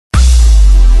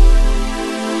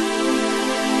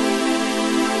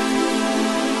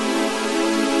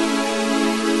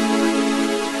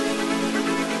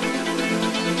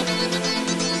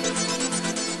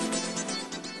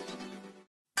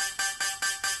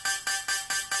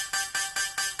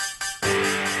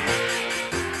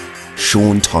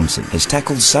Shaun Tomson has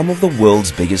tackled some of the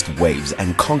world's biggest waves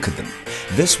and conquered them.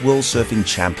 This world surfing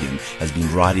champion has been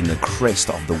riding the crest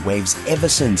of the waves ever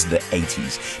since the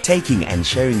 80s, taking and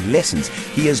sharing lessons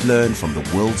he has learned from the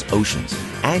world's oceans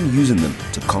and using them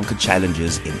to conquer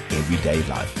challenges in everyday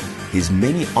life. His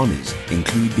many honors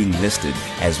include being listed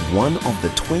as one of the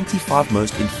 25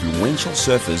 most influential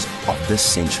surfers of this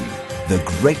century, the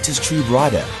greatest tube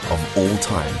rider of all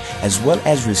time, as well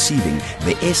as receiving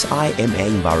the SIMA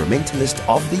Environmentalist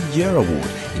of the Year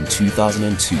Award in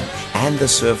 2002 and the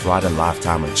Surfrider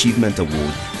Lifetime Achievement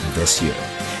Award this year.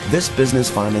 This business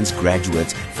finance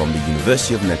graduate from the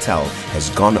University of Natal has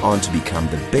gone on to become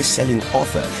the best-selling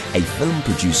author, a film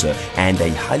producer, and a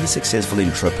highly successful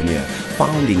entrepreneur,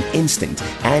 founding Instinct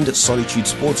and Solitude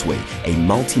Sportswear, a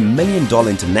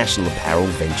multi-million-dollar international apparel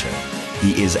venture.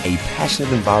 He is a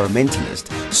passionate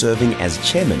environmentalist, serving as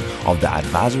chairman of the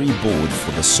advisory board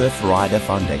for the Surfrider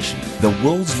Foundation, the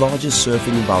world's largest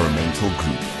surfing environmental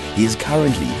group. He is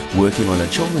currently working on a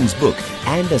children's book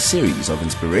and a series of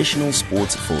inspirational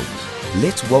sports films.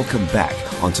 Let's welcome back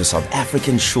onto South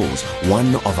African shores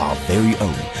one of our very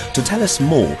own to tell us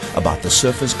more about the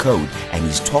Surfer's Code and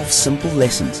his 12 simple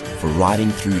lessons for riding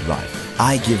through life.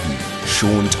 I give you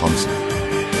Shaun Tomson.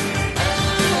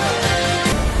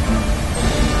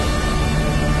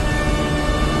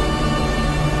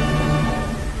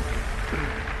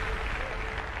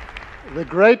 The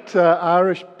great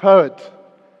Irish poet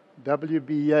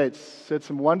W.B. Yeats said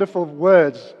some wonderful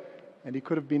words, and he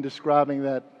could have been describing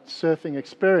that surfing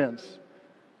experience.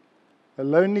 A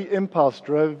lonely impulse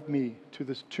drove me to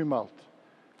this tumult.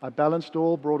 I balanced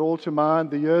all, brought all to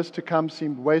mind. The years to come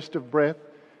seemed waste of breath,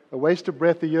 a waste of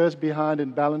breath the years behind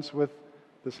in balance with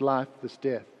this life, this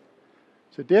death.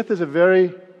 So death is a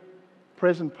very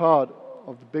present part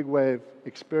of the big wave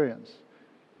experience.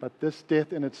 But this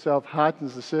death in itself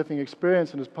heightens the surfing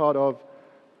experience and is part of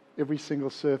every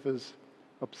single surfer's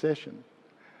obsession.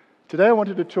 Today I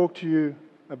wanted to talk to you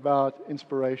about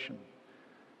inspiration.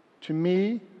 To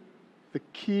me, the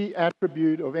key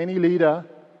attribute of any leader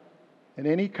in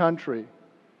any country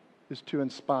is to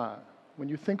inspire. When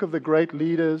you think of the great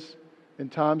leaders in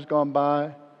times gone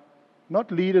by,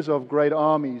 not leaders of great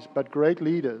armies, but great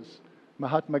leaders,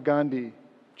 Mahatma Gandhi,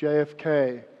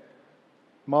 JFK,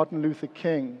 Martin Luther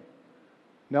King,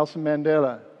 Nelson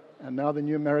Mandela, and now the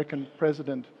new American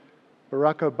president,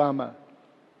 Barack Obama.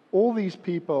 All these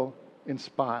people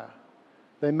inspire.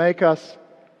 They make us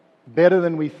better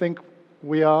than we think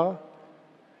we are,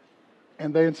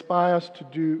 and they inspire us to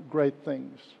do great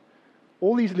things.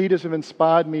 All these leaders have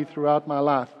inspired me throughout my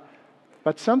life,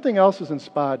 but something else has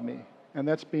inspired me, and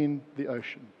that's been the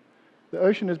ocean. The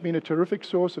ocean has been a terrific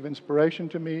source of inspiration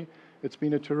to me. It's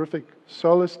been a terrific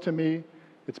solace to me.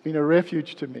 It's been a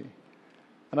refuge to me.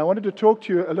 And I wanted to talk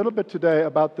to you a little bit today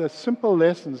about the simple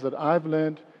lessons that I've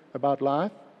learned about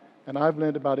life and I've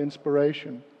learned about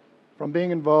inspiration from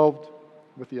being involved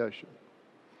with the ocean.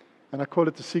 And I call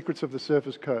it the secrets of the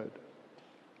Surfer's Code.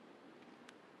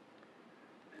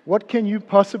 What can you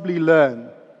possibly learn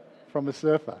from a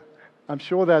surfer? I'm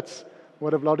sure that's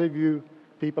what a lot of you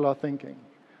people are thinking.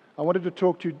 I wanted to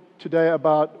talk to you today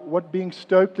about what being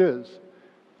stoked is,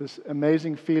 this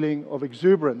amazing feeling of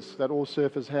exuberance that all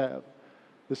surfers have,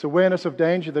 this awareness of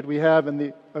danger that we have in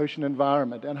the ocean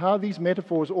environment, and how these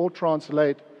metaphors all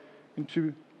translate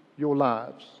into your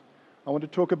lives. I want to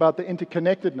talk about the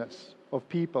interconnectedness of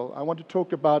people. I want to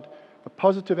talk about a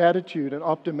positive attitude and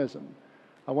optimism.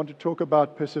 I want to talk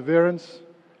about perseverance.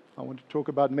 I want to talk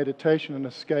about meditation and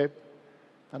escape.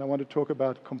 And I want to talk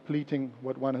about completing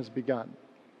what one has begun.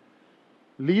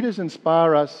 Leaders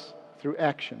inspire us through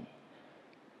action.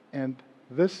 And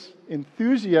this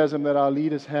enthusiasm that our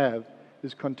leaders have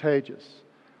is contagious.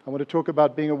 I want to talk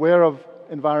about being aware of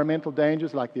environmental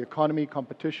dangers like the economy,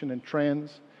 competition, and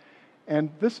trends, and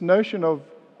this notion of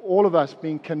all of us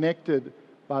being connected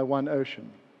by one ocean.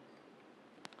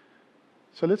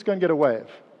 So let's go and get a wave.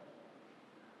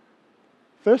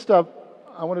 First up,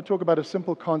 I want to talk about a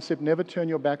simple concept: never turn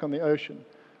your back on the ocean.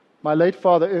 My late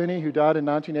father, Ernie, who died in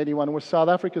 1981, was South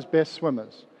Africa's best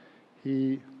swimmers.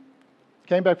 He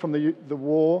came back from the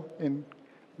war in,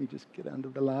 let me just get under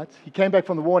the lights. He came back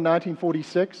from the war in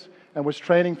 1946 and was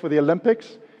training for the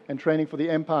Olympics and training for the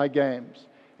Empire Games.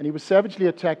 And he was savagely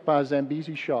attacked by a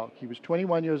Zambezi shark. He was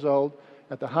 21 years old,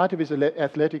 at the height of his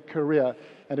athletic career,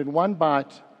 and in one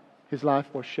bite, his life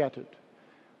was shattered.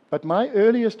 But my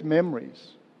earliest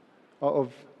memories are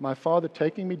of my father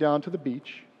taking me down to the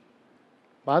beach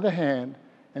by the hand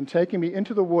and taking me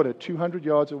into the water 200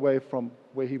 yards away from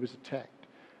where he was attacked.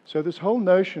 So this whole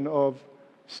notion of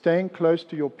staying close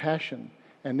to your passion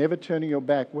and never turning your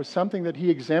back was something that he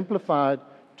exemplified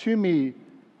to me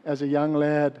as a young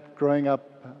lad growing up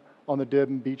on the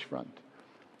Durban beachfront.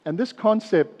 And this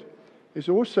concept is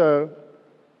also,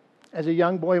 as a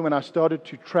young boy, when I started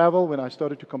to travel, when I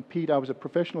started to compete, I was a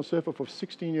professional surfer for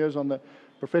 16 years on the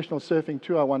professional surfing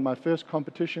tour. I won my first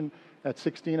competition at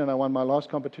 16, and I won my last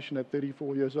competition at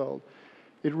 34 years old.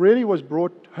 It really was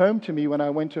brought home to me when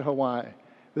I went to Hawaii,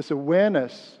 this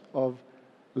awareness of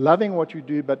loving what you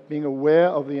do, but being aware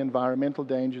of the environmental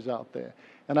dangers out there.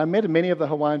 And I met many of the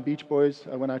Hawaiian beach boys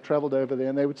when I traveled over there,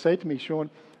 and they would say to me, Shaun,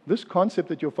 this concept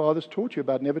that your fathers taught you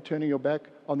about never turning your back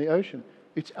on the ocean,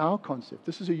 it's our concept.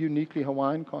 This is a uniquely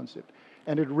Hawaiian concept.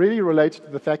 And it really relates to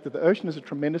the fact that the ocean is a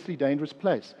tremendously dangerous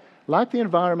place. Like the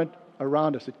environment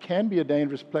around us, it can be a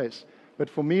dangerous place. But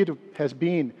for me, it has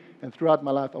been, and throughout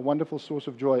my life, a wonderful source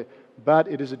of joy. But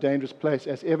it is a dangerous place,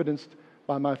 as evidenced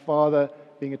by my father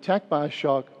being attacked by a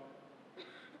shark,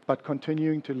 but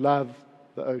continuing to love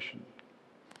the ocean.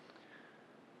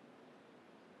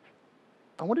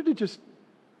 I wanted to just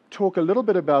talk a little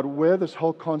bit about where this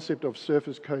whole concept of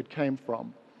surfer's code came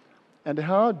from, and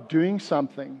how doing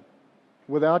something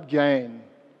without gain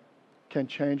can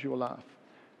change your life.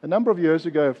 A number of years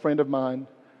ago, a friend of mine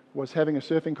was having a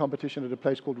surfing competition at a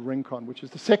place called Rincon, which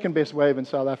is the second best wave in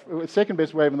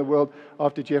the world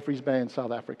after Jeffreys Bay in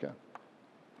South Africa.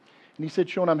 And he said,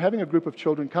 Shaun, I'm having a group of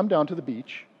children come down to the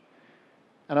beach,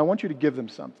 and I want you to give them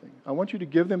something. I want you to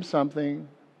give them something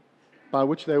by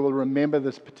which they will remember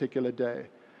this particular day.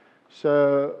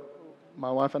 So my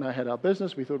wife and I had our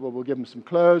business. We thought, well, we'll give them some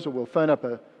clothes, or we'll phone up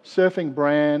a surfing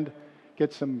brand,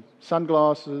 get some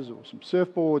sunglasses or some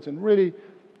surfboards, and really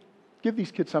give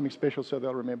these kids something special so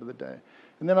they'll remember the day.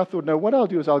 And then I thought, no, what I'll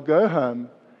do is I'll go home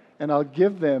and I'll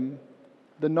give them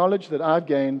the knowledge that I've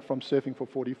gained from surfing for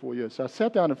 44 years. So I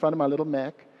sat down in front of my little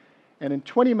Mac, and in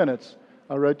 20 minutes,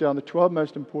 I wrote down the 12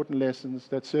 most important lessons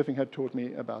that surfing had taught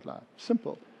me about life.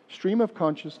 Simple. Stream of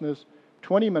consciousness,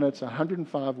 20 minutes,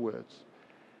 105 words.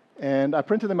 And I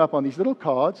printed them up on these little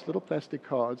cards, little plastic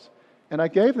cards, and I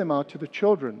gave them out to the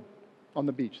children on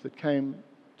the beach that came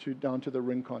down to the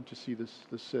Rincon to see this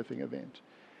surfing event.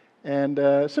 And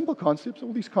simple concepts,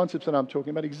 all these concepts that I'm talking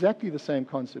about, exactly the same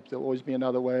concepts. There'll always be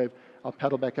another wave. I'll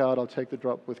paddle back out. I'll take the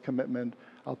drop with commitment.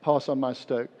 I'll pass on my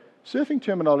stoke. Surfing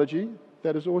terminology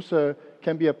that is also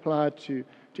can be applied to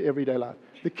everyday life.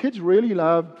 The kids really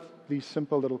loved these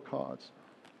simple little cards.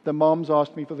 The moms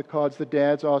asked me for the cards. The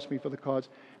dads asked me for the cards.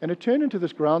 And it turned into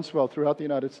this groundswell throughout the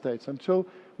United States until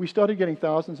we started getting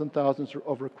thousands and thousands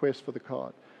of requests for the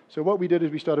card. So what we did is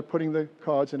we started putting the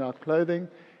cards in our clothing,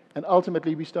 and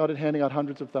ultimately we started handing out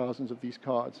hundreds of thousands of these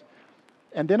cards.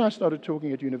 And then I started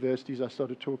talking at universities. I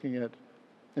started talking at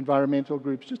environmental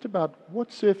groups just about what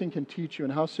surfing can teach you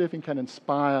and how surfing can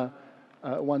inspire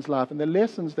one's life. And the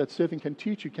lessons that surfing can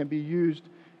teach you can be used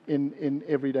in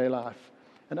everyday life.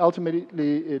 And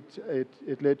ultimately,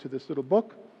 it led to this little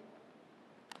book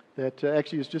that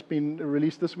actually has just been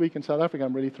released this week in South Africa.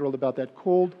 I'm really thrilled about that,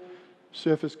 called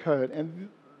Surfer's Code. And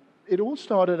it all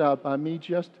started out by me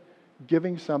just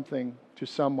giving something to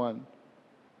someone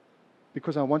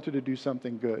because I wanted to do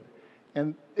something good.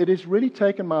 And it has really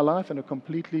taken my life in a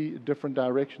completely different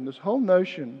direction. This whole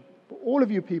notion, for all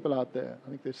of you people out there, I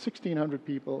think there's 1,600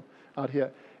 people out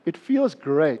here, it feels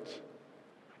great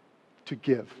to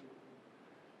give.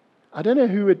 I don't know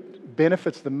who it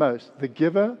benefits the most, the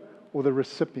giver or the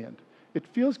recipient. It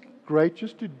feels great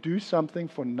just to do something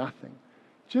for nothing.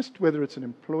 Just whether it's an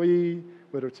employee,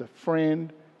 whether it's a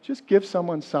friend, just give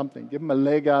someone something. Give them a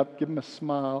leg up, give them a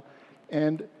smile,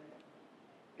 and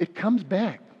it comes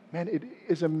back. Man, it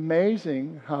is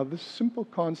amazing how this simple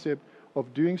concept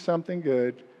of doing something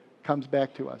good comes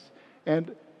back to us.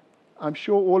 And I'm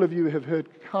sure all of you have heard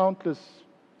countless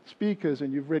speakers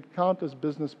and you've read countless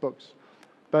business books.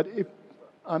 But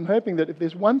I'm hoping that if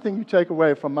there's one thing you take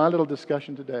away from my little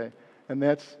discussion today, and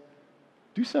that's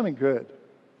do something good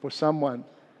for someone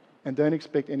and don't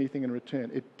expect anything in return.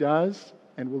 It does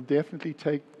and will definitely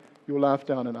take your life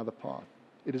down another path.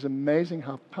 It is amazing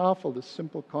how powerful this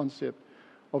simple concept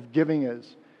of giving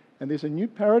is. And there's a new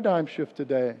paradigm shift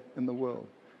today in the world.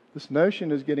 This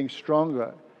notion is getting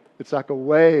stronger. It's like a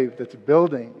wave that's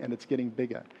building and it's getting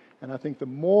bigger. And I think the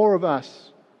more of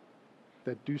us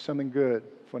that do something good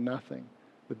for nothing,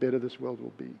 the better this world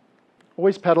will be.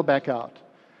 Always paddle back out.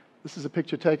 This is a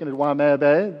picture taken at Waimea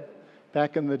Bay.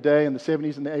 Back in the day, in the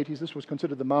 70s and the 80s, this was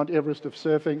considered the Mount Everest of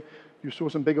surfing. You saw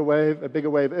a bigger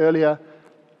wave earlier,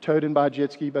 towed in by a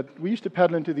jet ski, but we used to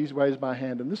paddle into these waves by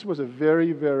hand, and this was a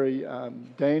very, very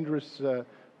dangerous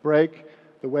break.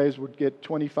 The waves would get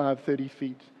 25, 30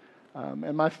 feet.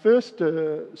 And my first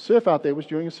surf out there was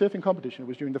during a surfing competition. It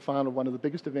was during the final of one of the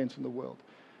biggest events in the world.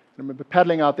 remember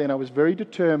paddling out there, and I was very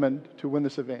determined to win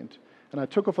this event. And I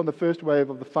took off on the first wave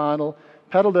of the final,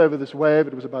 paddled over this wave.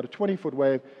 It was about a 20-foot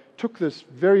wave, took this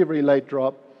very, very late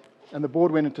drop, and the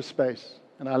board went into space.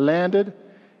 And I landed,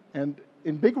 and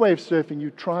in big wave surfing,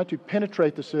 you try to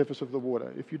penetrate the surface of the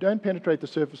water. If you don't penetrate the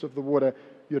surface of the water,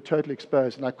 you're totally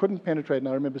exposed. And I couldn't penetrate, and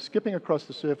I remember skipping across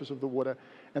the surface of the water,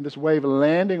 and this wave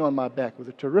landing on my back with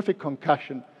a terrific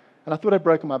concussion, and I thought I'd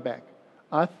broken my back.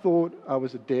 I thought I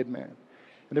was a dead man.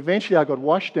 And eventually I got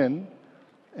washed in,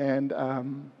 and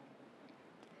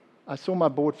I saw my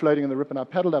board floating in the rip, and I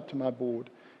paddled up to my board,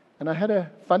 and I had a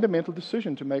fundamental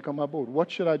decision to make on my board. What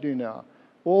should I do now?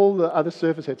 All the other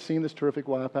surfers had seen this terrific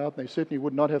wipeout, and they certainly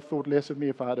would not have thought less of me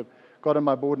if I had got on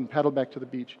my board and paddled back to the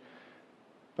beach.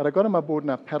 But I got on my board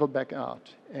and I paddled back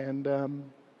out. And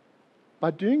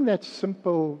by doing that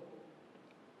simple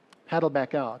paddle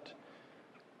back out,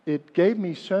 it gave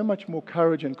me so much more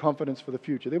courage and confidence for the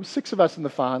future. There were 6 of us in the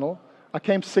final. I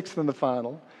came 6th in the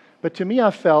final. But to me,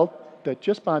 I felt that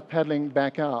just by paddling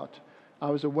back out, I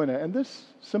was a winner. And this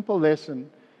simple lesson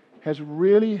has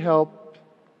really helped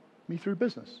me through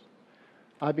business.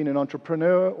 I've been an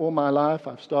entrepreneur all my life.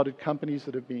 I've started companies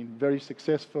that have been very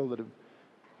successful, that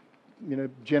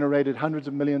have generated hundreds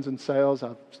of millions in sales.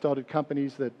 I've started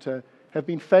companies that have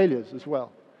been failures as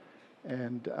well.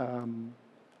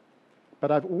 But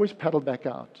I've always paddled back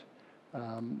out.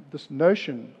 This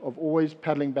notion of always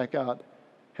paddling back out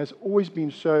has always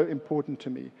been so important to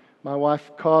me. My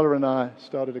wife, Carla, and I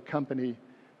started a company,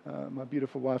 my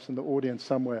beautiful wife's in the audience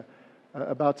somewhere,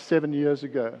 about 7 years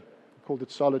ago. We called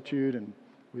it Solitude, and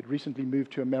we'd recently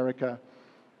moved to America.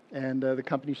 And the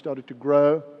company started to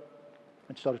grow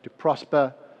and started to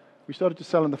prosper. We started to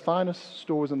sell in the finest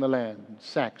stores in the land,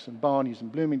 Saks and Barney's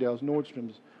and Bloomingdale's,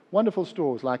 Nordstrom's, wonderful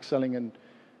stores like selling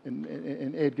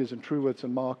in Edgar's and Truworths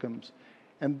and Markham's.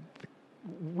 And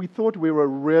we thought we were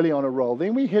really on a roll.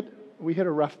 Then we hit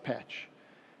a rough patch.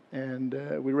 And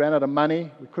we ran out of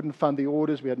money. We couldn't fund the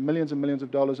orders. We had millions and millions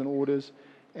of dollars in orders.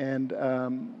 And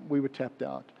we were tapped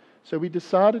out. So we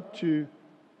decided to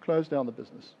close down the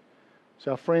business.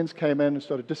 So our friends came in and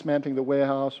started dismantling the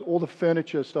warehouse. All the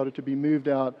furniture started to be moved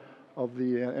out of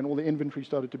and all the inventory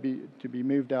started to be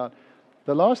moved out.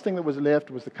 The last thing that was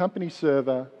left was the company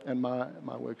server and my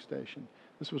workstation.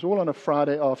 This was all on a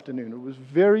Friday afternoon. It was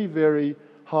very, very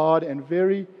hard and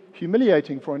very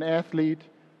humiliating for an athlete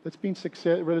that's been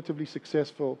relatively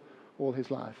successful all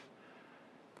his life.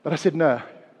 But I said, no,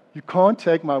 you can't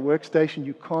take my workstation,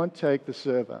 you can't take the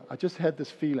server. I just had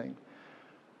this feeling.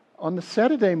 On the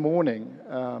Saturday morning,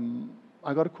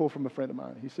 I got a call from a friend of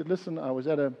mine. He said, listen, I was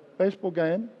at a baseball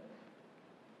game,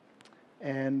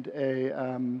 and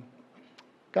a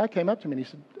guy came up to me and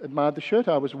he said, admired the shirt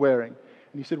I was wearing.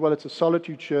 And he said, well, it's a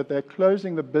Solitude shirt. They're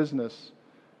closing the business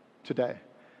today.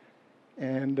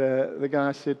 And the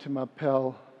guy said to my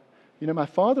pal, my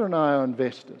father and I are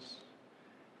investors.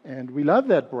 And we love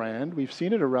that brand. We've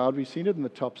seen it around. We've seen it in the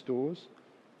top stores.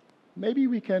 Maybe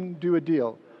we can do a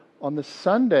deal. On the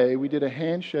Sunday, we did a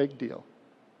handshake deal.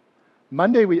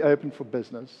 Monday, we opened for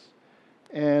business.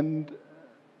 And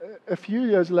a few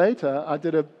years later,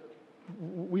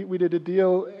 we did a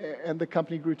deal, and the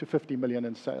company grew to 50 million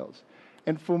in sales.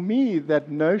 And for me, that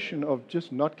notion of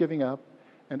just not giving up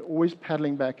and always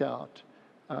paddling back out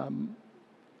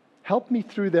helped me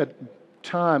through that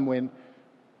time when,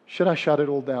 should I shut it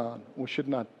all down or should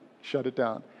not shut it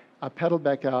down? I paddled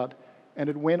back out, and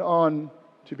it went on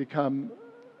to become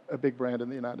a big brand in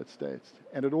the United States.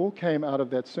 And it all came out of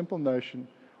that simple notion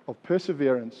of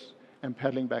perseverance and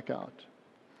paddling back out.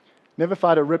 Never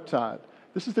fight a riptide.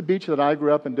 This is the beach that I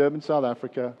grew up in, Durban, South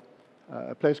Africa,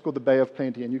 a place called the Bay of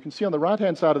Plenty. And you can see on the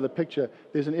right-hand side of the picture,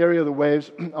 there's an area the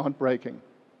waves aren't breaking.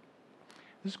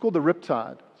 This is called the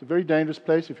riptide. It's a very dangerous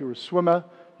place. If you're a swimmer,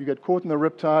 you get caught in the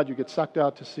riptide, you get sucked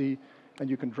out to sea,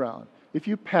 and you can drown. If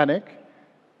you panic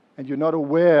and you're not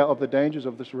aware of the dangers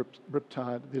of this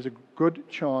riptide, there's a good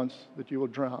chance that you will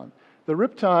drown. The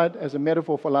riptide, as a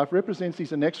metaphor for life, represents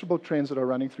these inexorable trends that are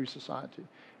running through society.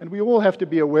 And we all have to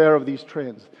be aware of these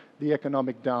trends. The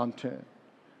economic downturn,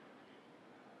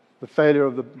 the failure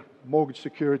of the mortgage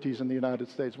securities in the United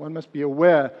States. One must be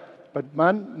aware, but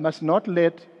one must not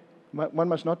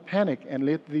panic and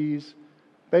let these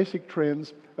basic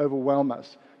trends overwhelm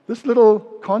us. This little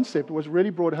concept was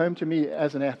really brought home to me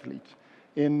as an athlete.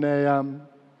 In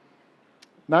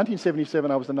 1977,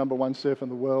 I was the #1 surfer in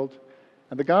the world,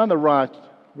 and the guy on the right,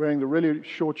 wearing the really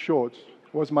short shorts,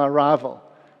 was my rival.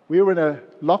 We were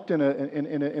locked in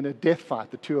a death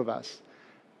fight, the two of us,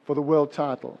 for the world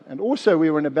title. And also, we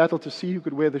were in a battle to see who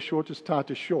could wear the shortest,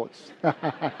 tightest shorts.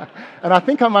 And I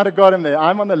think I might have got him there.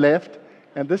 I'm on the left,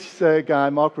 and this guy,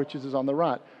 Mark Richards, is on the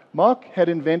right. Mark had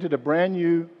invented a brand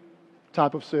new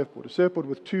type of surfboard, a surfboard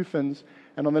with 2 fins,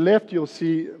 and on the left you'll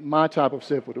see my type of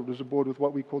surfboard. It was a board with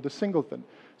what we call the single fin.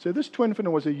 So this twin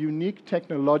fin was a unique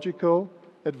technological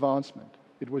advancement.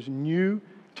 It was new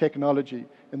technology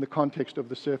in the context of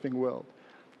the surfing world.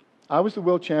 I was the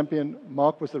world champion,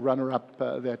 Mark was the runner-up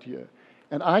that year.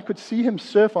 And I could see him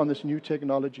surf on this new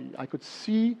technology. I could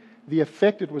see the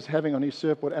effect it was having on his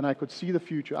surfboard, and I could see the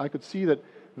future. I could see that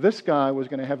this guy was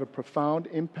going to have a profound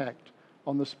impact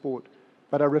on the sport.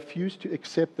 But I refused to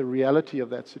accept the reality of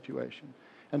that situation.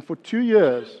 And for 2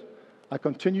 years, I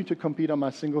continued to compete on my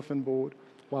single fin board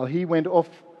while he went off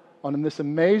on this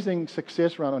amazing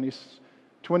success run on his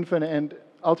twin fin, and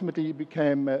ultimately he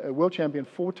became a world champion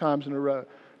 4 times in a row.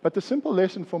 But the simple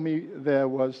lesson for me there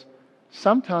was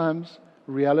sometimes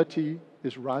reality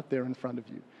is right there in front of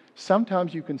you.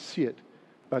 Sometimes you can see it,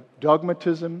 but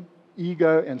dogmatism,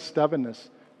 ego, and stubbornness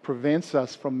prevents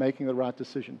us from making the right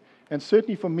decision. And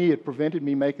certainly for me, it prevented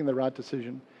me making the right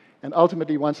decision. And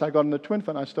ultimately, once I got in the twin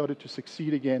fin, I started to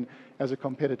succeed again as a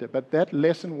competitor. But that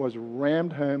lesson was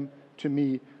rammed home to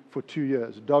me for 2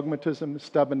 years. Dogmatism,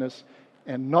 stubbornness,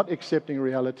 and not accepting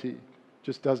reality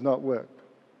just does not work.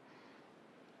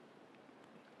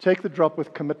 Take the drop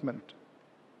with commitment.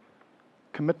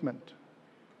 Commitment.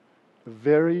 A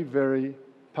very, very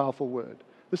powerful word.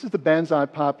 This is the Banzai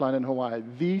Pipeline in Hawaii,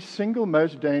 the single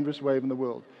most dangerous wave in the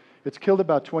world. It's killed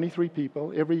about 23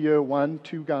 people. Every year, 1,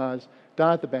 2 guys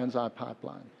die at the Banzai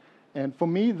Pipeline. And for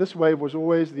me, this wave was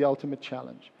always the ultimate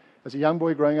challenge. As a young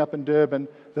boy growing up in Durban,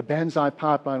 the Banzai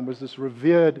Pipeline was this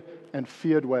revered and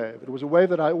feared wave. It was a wave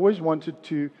that I always wanted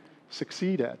to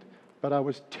succeed at, but I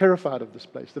was terrified of this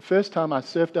place. The first time I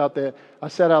surfed out there, I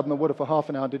sat out in the water for half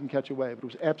an hour and didn't catch a wave. It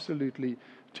was absolutely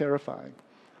terrifying.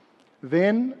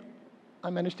 Then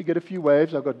I managed to get a few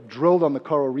waves. I got drilled on the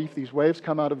coral reef. These waves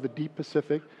come out of the deep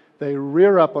Pacific. They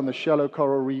rear up on the shallow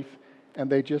coral reef, and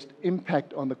they just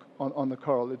impact on the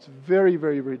coral. It's a very,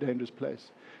 very, very dangerous place.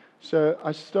 So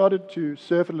I started to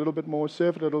surf it a little bit more,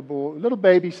 surf it a little more, little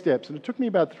baby steps. And it took me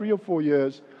about 3 or 4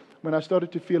 years when I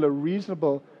started to feel a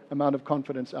reasonable amount of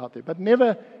confidence out there, but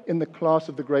never in the class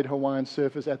of the great Hawaiian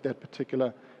surfers at that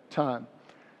particular time.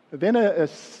 Then a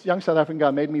young South African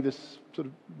guy made me this sort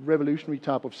of revolutionary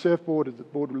type of surfboard. The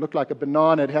board looked like a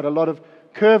banana. It had a lot of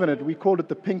curve in it. We called it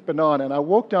the pink banana. And I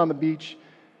walked down the beach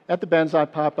at the Banzai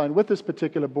Pipeline with this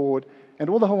particular board, and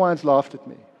all the Hawaiians laughed at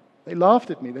me. They laughed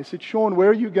at me. They said, "Shaun, where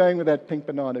are you going with that pink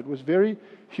banana?" It was very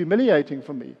humiliating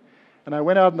for me. And I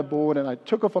went out on the board, and I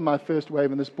took off on my first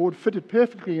wave, and this board fitted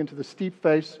perfectly into the steep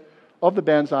face of the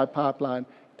Banzai Pipeline,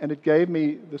 and it gave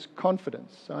me this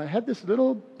confidence. So I had this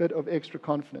little bit of extra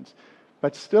confidence,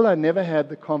 but still I never had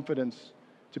the confidence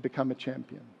to become a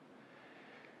champion.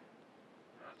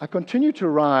 I continued to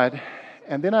ride,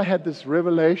 and then I had this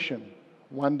revelation.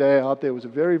 One day out there, it was a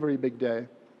very, very big day.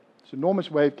 This enormous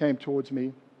wave came towards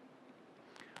me.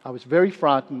 I was very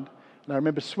frightened, and I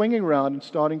remember swinging around and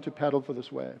starting to paddle for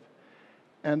this wave.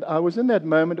 And I was in that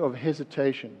moment of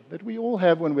hesitation that we all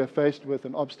have when we're faced with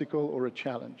an obstacle or a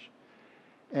challenge.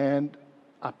 And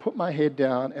I put my head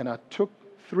down, and I took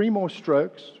 3 more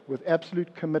strokes with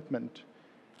absolute commitment.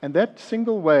 And that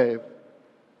single wave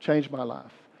changed my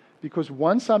life. Because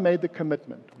once I made the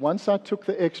commitment, once I took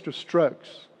the extra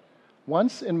strokes,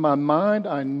 once in my mind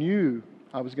I knew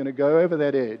I was going to go over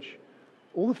that edge,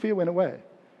 all the fear went away.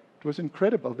 It was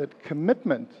incredible that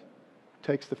commitment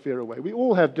takes the fear away. We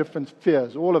all have different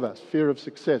fears, all of us. Fear of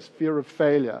success, fear of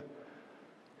failure.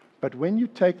 But when you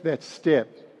take that step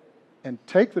and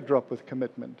take the drop with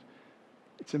commitment,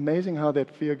 it's amazing how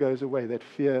that fear goes away, that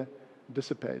fear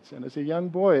dissipates. And as a young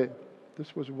boy,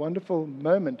 this was a wonderful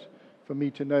moment for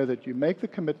me to know that you make the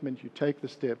commitment, you take the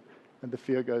step, and the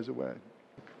fear goes away.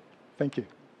 Thank you.